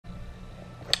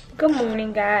Good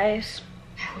morning, guys.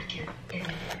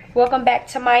 Welcome back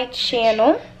to my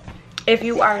channel. If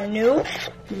you are new,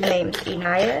 my name's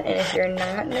Enyia, and if you're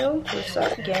not new, what's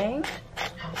up, gang?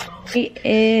 It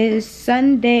is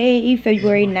Sunday,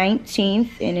 February 19th,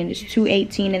 and it is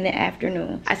 2:18 in the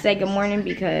afternoon. I say good morning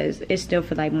because it still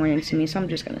feels like morning to me, so I'm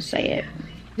just gonna say it.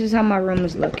 This is how my room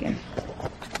is looking.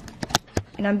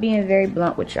 And I'm being very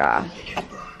blunt with y'all.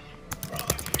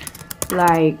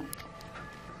 Like,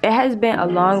 it has been a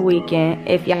long weekend.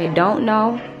 If y'all don't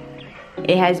know,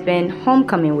 it has been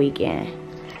homecoming weekend.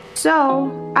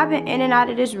 So, I've been in and out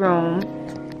of this room,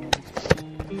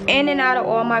 in and out of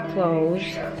all my clothes,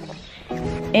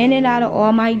 in and out of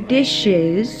all my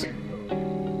dishes,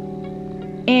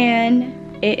 and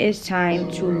it is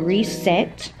time to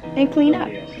reset and clean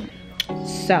up.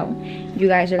 So, you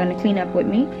guys are gonna clean up with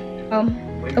me.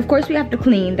 Of course we have to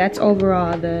clean. That's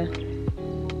overall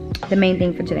the main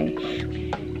thing for today.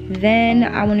 Then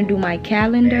I want to do my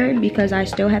calendar because I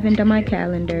still haven't done my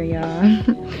calendar, y'all.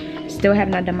 Still have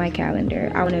not done my calendar.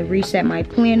 I want to reset my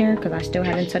planner because I still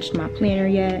haven't touched my planner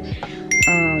yet.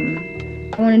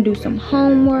 I want to do some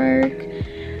homework.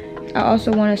 I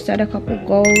also want to set a couple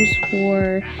goals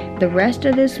for the rest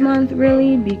of this month,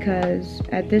 really, because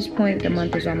at this point the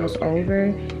month is almost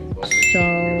over. So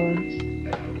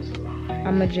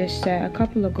I'm gonna just set a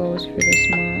couple of goals for this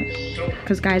month,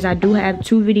 because guys, I do have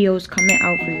 2 videos coming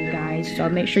out for you guys, so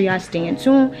make sure y'all stay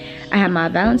tuned. I have my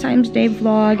Valentine's Day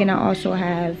vlog, and I also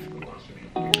have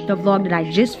the vlog that I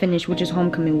just finished, which is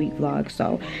homecoming week vlog.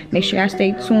 So make sure y'all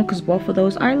stay tuned because both of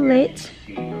those are lit.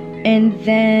 And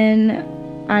then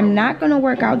I'm not gonna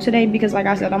work out today because, like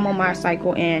I said, I'm on my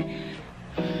cycle and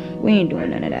we ain't doing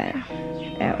none of that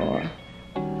at all.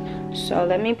 So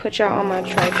let me put y'all on my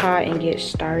tripod and get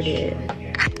started.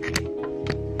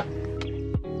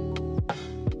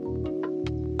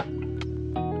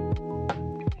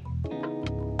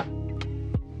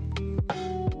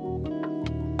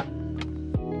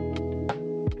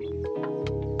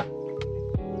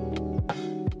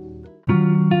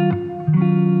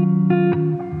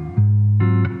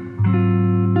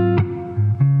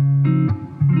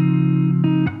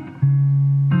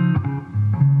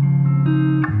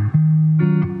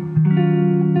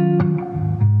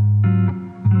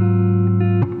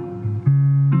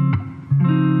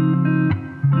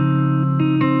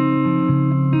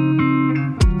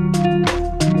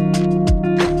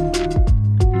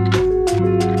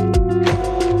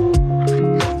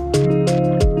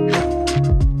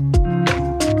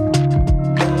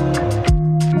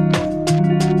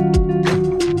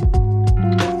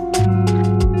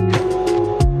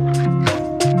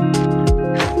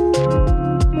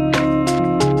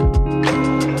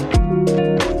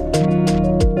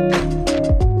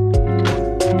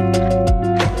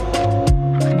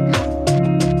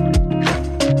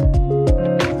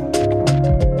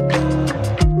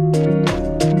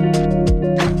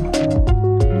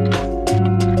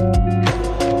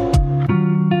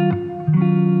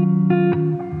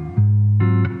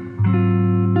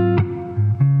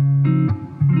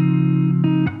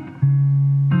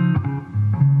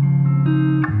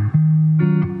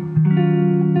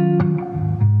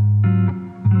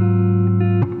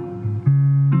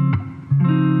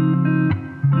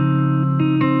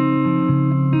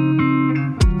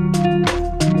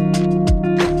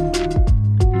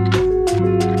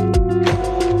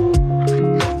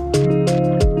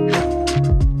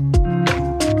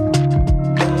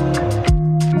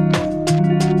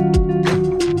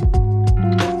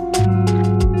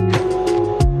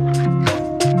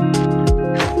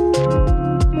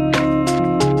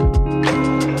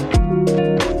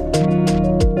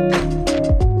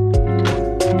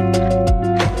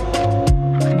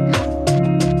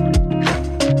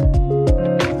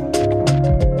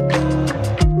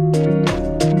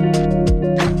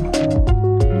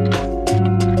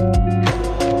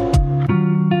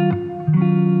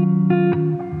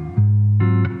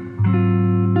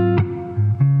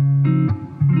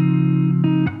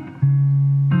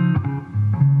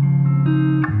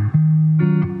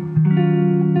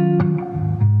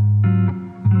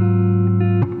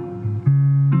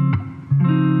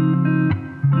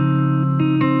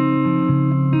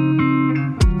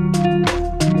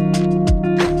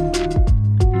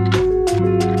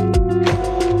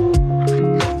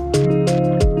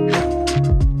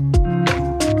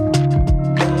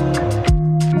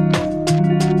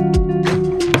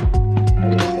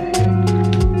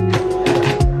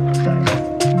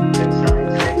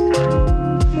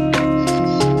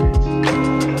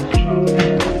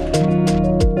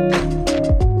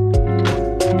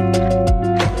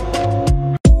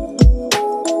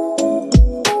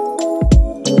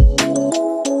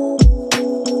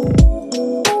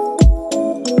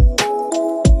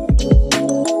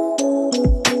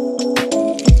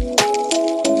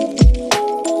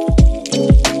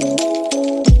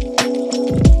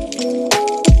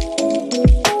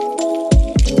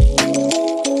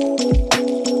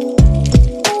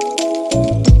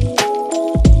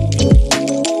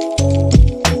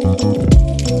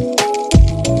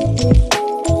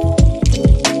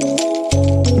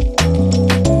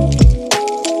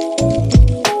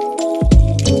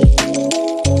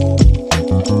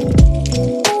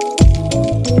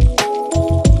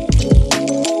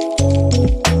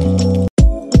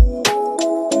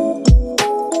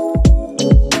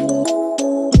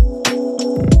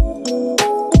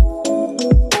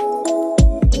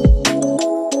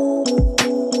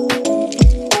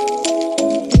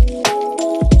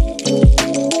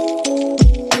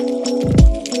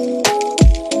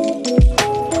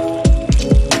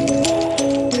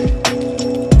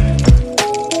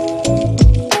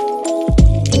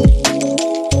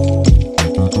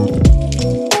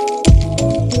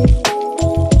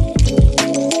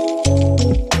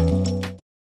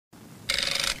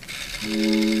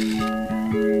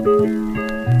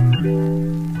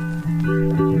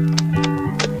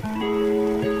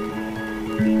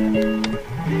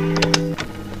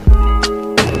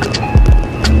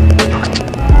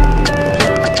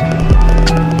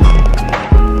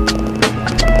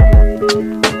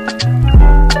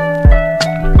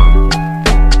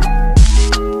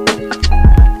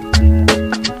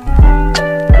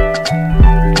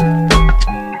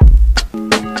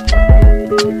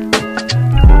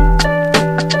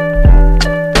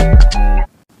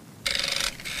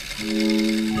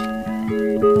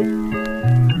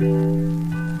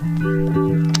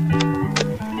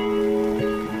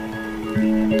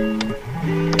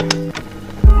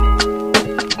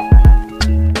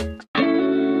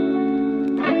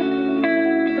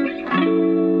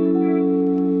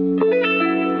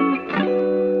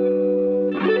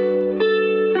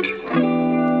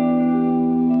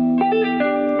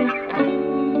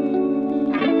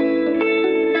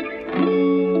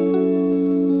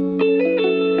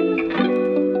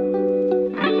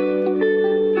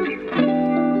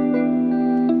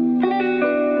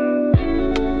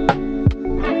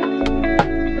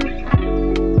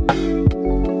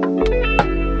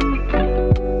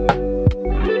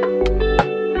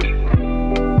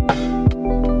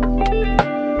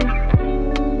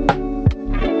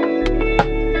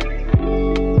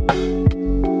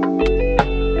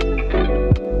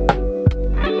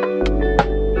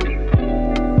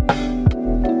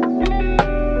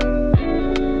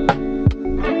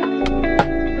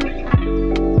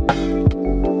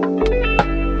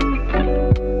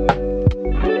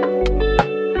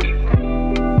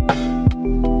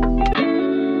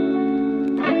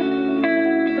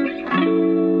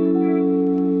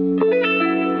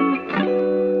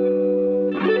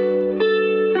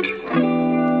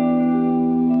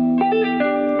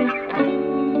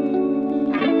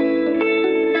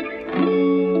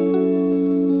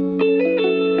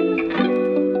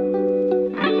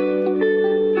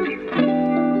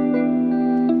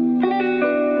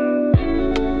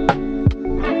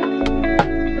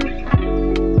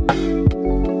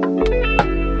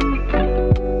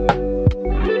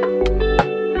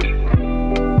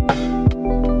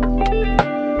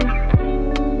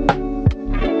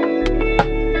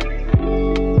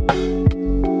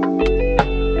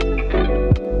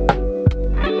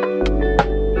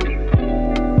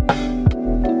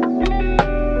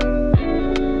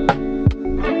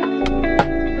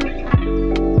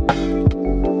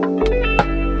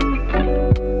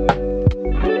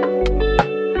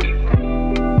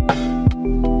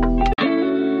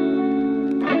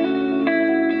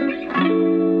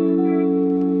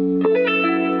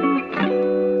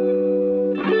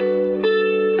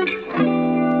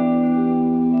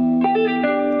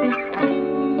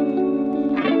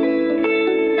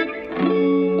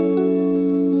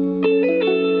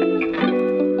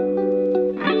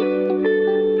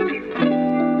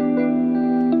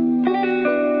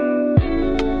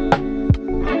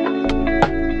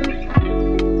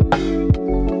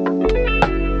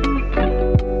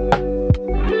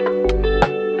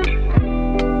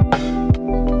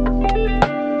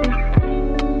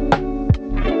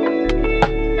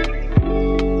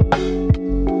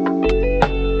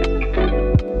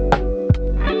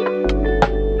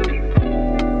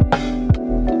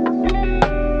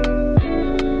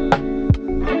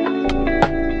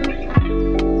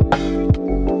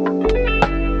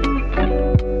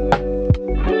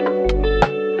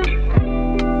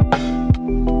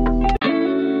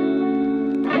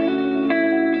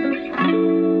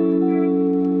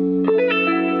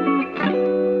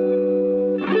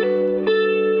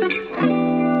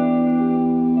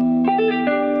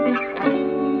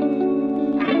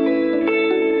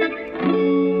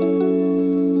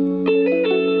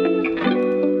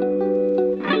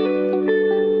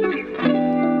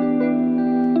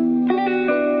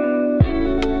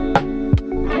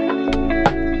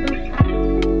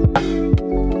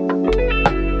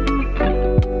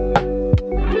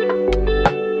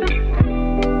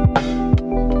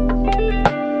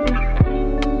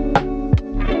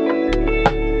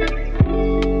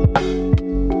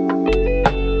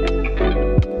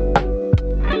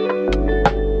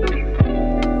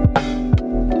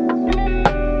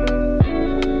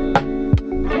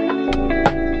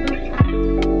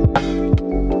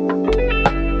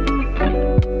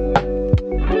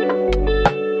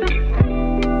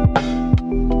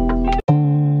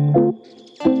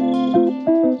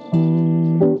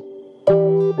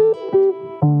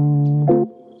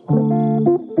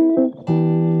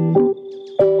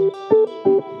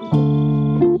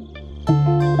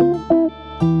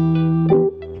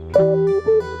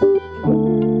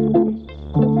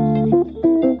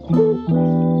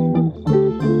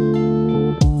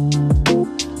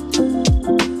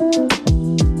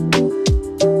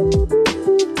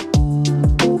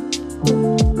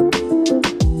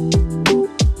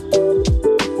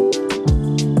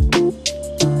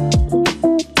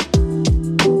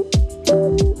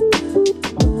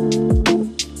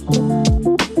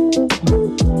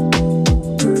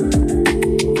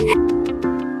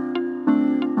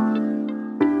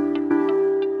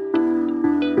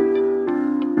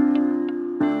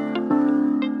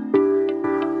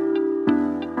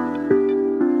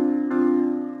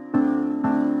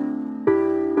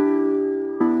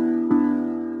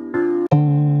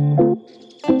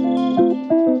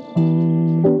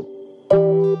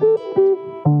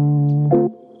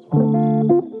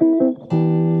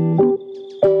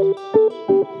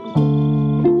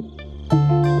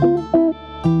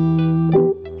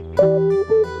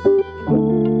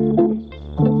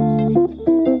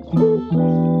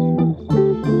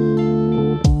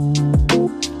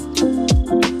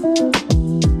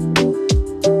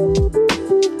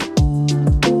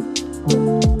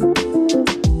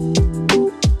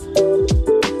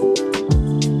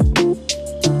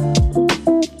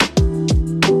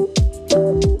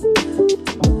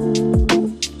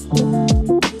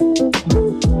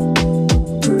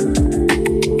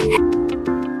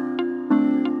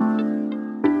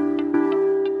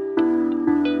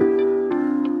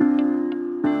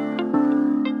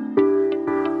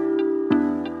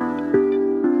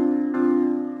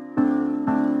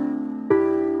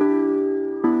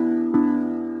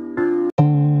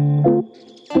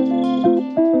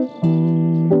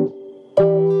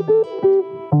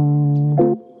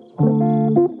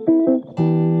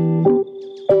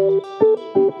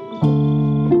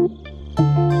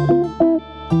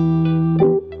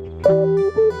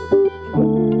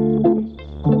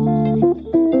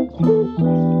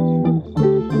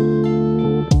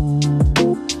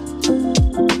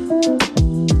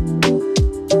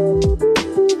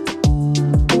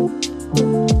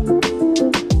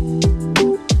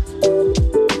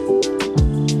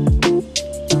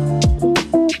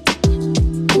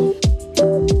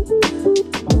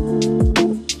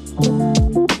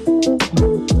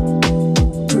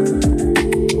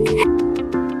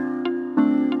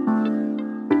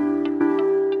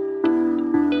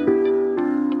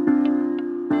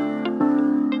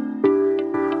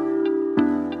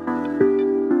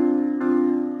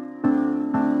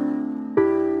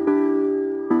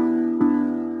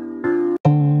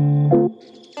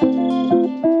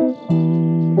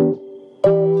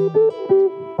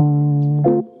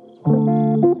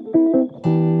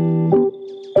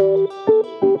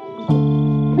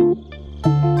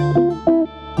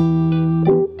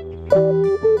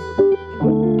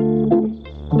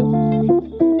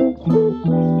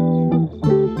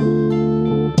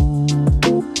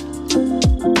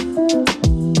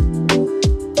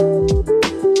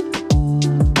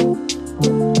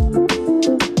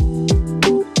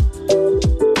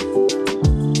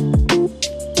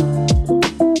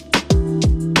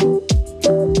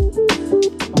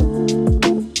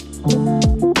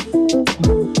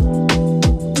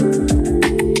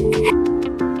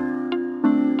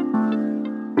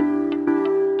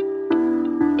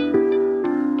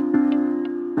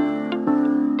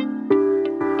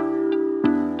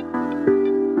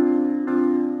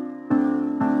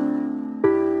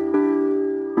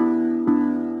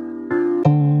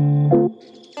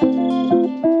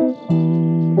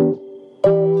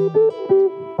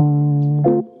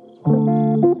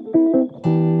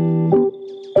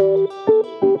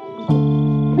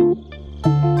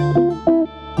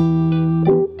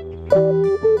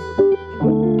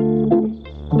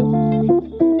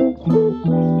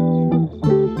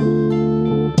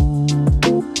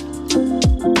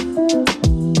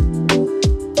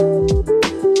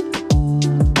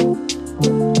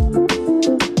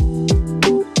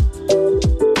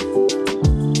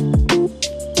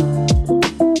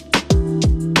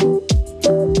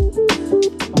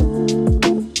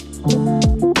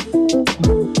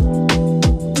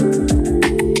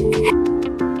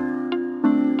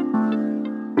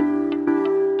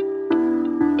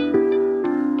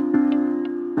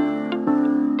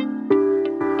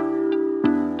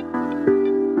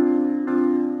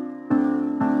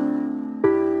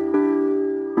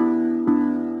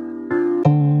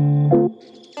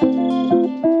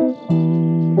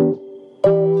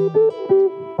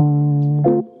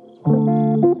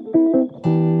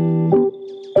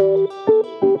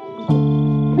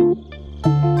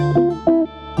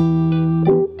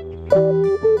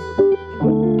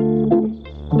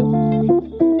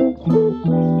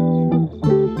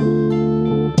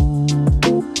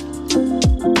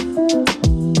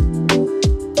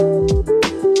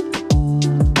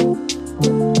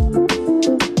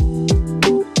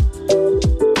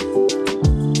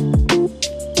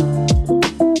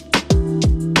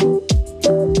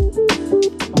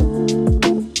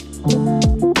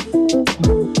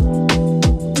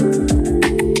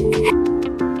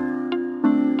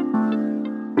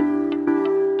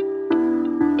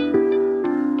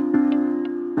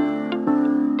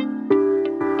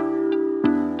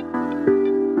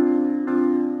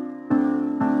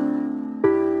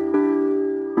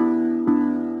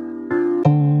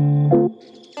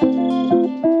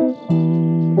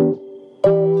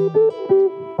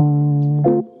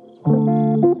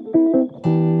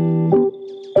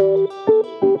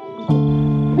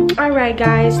 Alright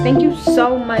guys, thank you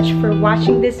so much for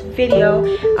watching this video.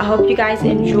 I hope you guys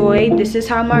enjoyed. This is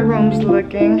how my room's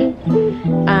looking.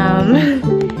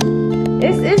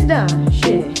 It's done.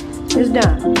 Shit, it's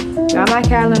done. Got my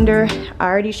calendar. I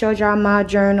already showed y'all my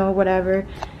journal, whatever.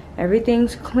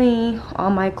 Everything's clean.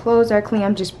 All my clothes are clean.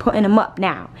 I'm just putting them up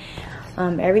now.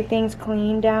 Everything's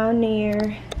clean down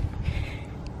there.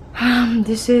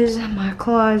 This is my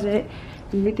closet.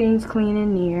 Everything's clean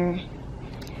in there.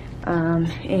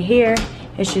 And here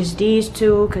it's just these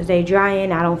two because they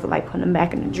drying. I don't feel like putting them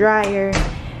back in the dryer.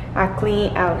 I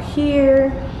clean out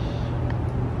here,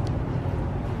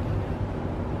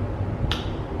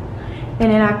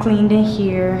 and then I cleaned in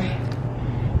here.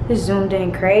 Just zoomed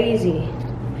in crazy.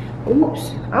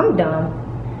 Oops, I'm dumb.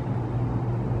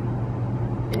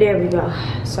 There we go.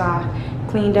 So I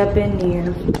cleaned up in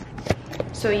there.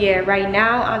 So yeah, right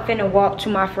now I'm finna walk to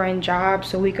my friend's job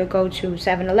so we could go to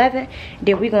 7-Eleven.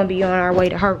 Then we're gonna be on our way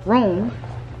to her room.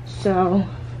 So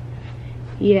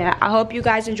yeah, I hope you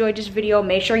guys enjoyed this video.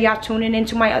 Make sure y'all tuning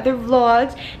into my other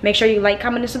vlogs. Make sure you like,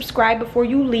 comment, and subscribe before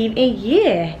you leave. And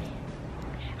yeah,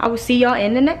 I will see y'all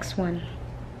in the next one.